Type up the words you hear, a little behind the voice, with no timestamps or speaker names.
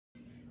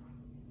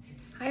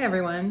Hi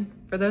everyone.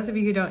 For those of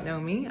you who don't know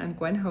me, I'm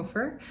Gwen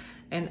Hoefer,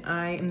 and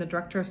I am the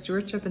Director of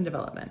Stewardship and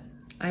Development.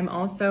 I'm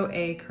also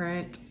a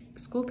current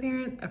school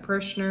parent, a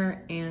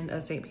parishioner, and a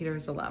St.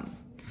 Peter's alum.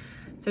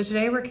 So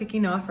today we're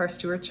kicking off our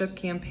stewardship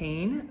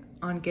campaign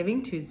on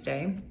Giving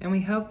Tuesday, and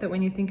we hope that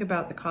when you think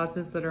about the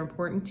causes that are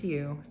important to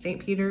you,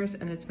 St. Peter's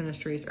and its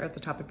ministries are at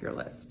the top of your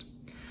list.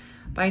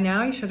 By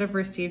now, you should have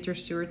received your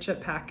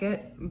stewardship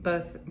packet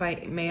both by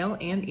mail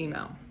and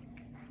email.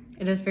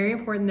 It is very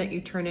important that you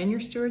turn in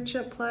your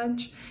stewardship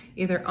pledge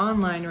either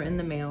online or in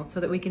the mail so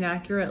that we can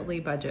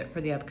accurately budget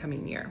for the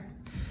upcoming year.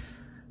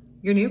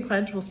 Your new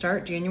pledge will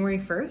start January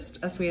 1st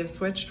as we have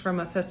switched from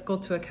a fiscal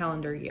to a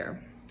calendar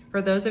year. For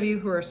those of you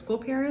who are school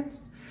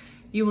parents,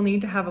 you will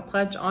need to have a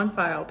pledge on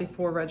file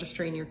before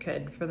registering your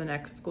kid for the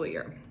next school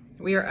year.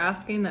 We are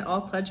asking that all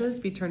pledges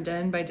be turned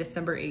in by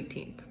December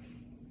 18th.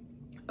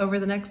 Over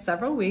the next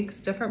several weeks,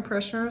 different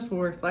parishioners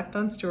will reflect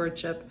on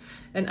stewardship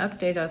and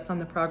update us on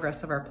the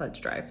progress of our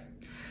pledge drive.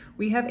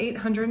 We have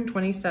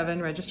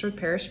 827 registered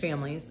parish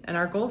families, and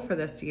our goal for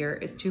this year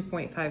is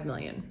 2.5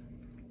 million.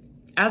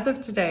 As of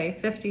today,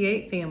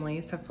 58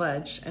 families have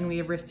pledged, and we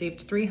have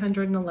received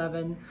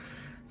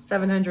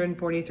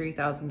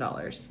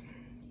 $311,743,000.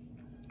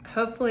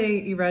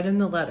 Hopefully you read in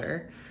the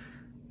letter,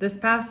 this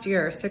past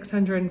year,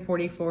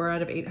 644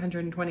 out of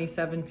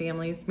 827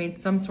 families made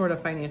some sort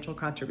of financial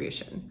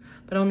contribution,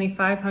 but only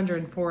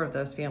 504 of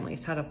those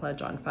families had a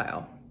pledge on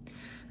file.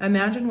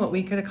 Imagine what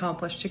we could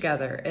accomplish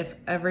together if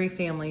every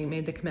family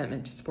made the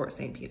commitment to support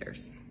St.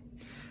 Peter's.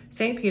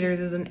 St. Peter's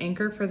is an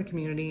anchor for the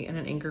community and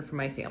an anchor for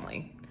my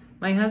family.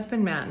 My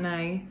husband Matt and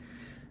I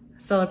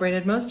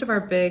celebrated most of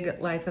our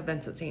big life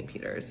events at St.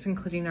 Peter's,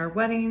 including our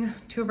wedding,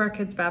 2 of our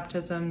kids'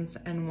 baptisms,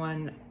 and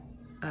 1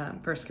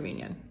 First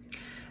Communion.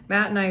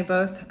 Matt and I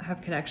both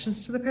have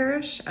connections to the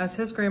parish, as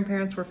his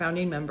grandparents were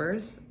founding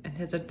members and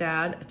his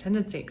dad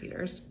attended St.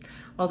 Peter's,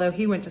 although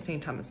he went to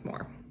St. Thomas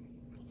More.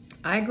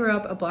 I grew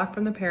up a block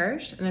from the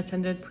parish and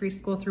attended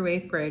preschool through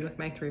 8th grade with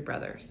my 3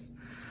 brothers.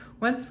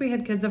 Once we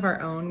had kids of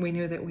our own, we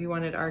knew that we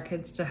wanted our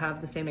kids to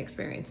have the same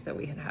experience that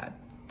we had had.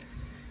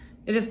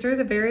 It is through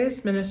the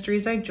various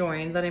ministries I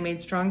joined that I made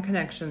strong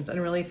connections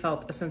and really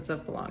felt a sense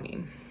of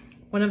belonging.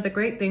 One of the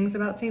great things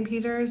about St.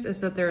 Peter's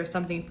is that there is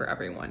something for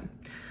everyone.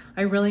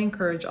 I really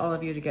encourage all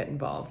of you to get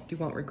involved. You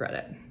won't regret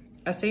it.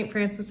 As St.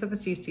 Francis of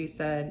Assisi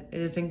said,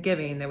 it is in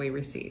giving that we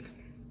receive.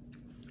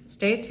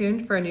 Stay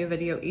tuned for a new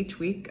video each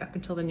week up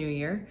until the new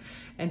year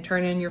and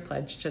turn in your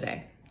pledge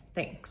today.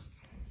 Thanks.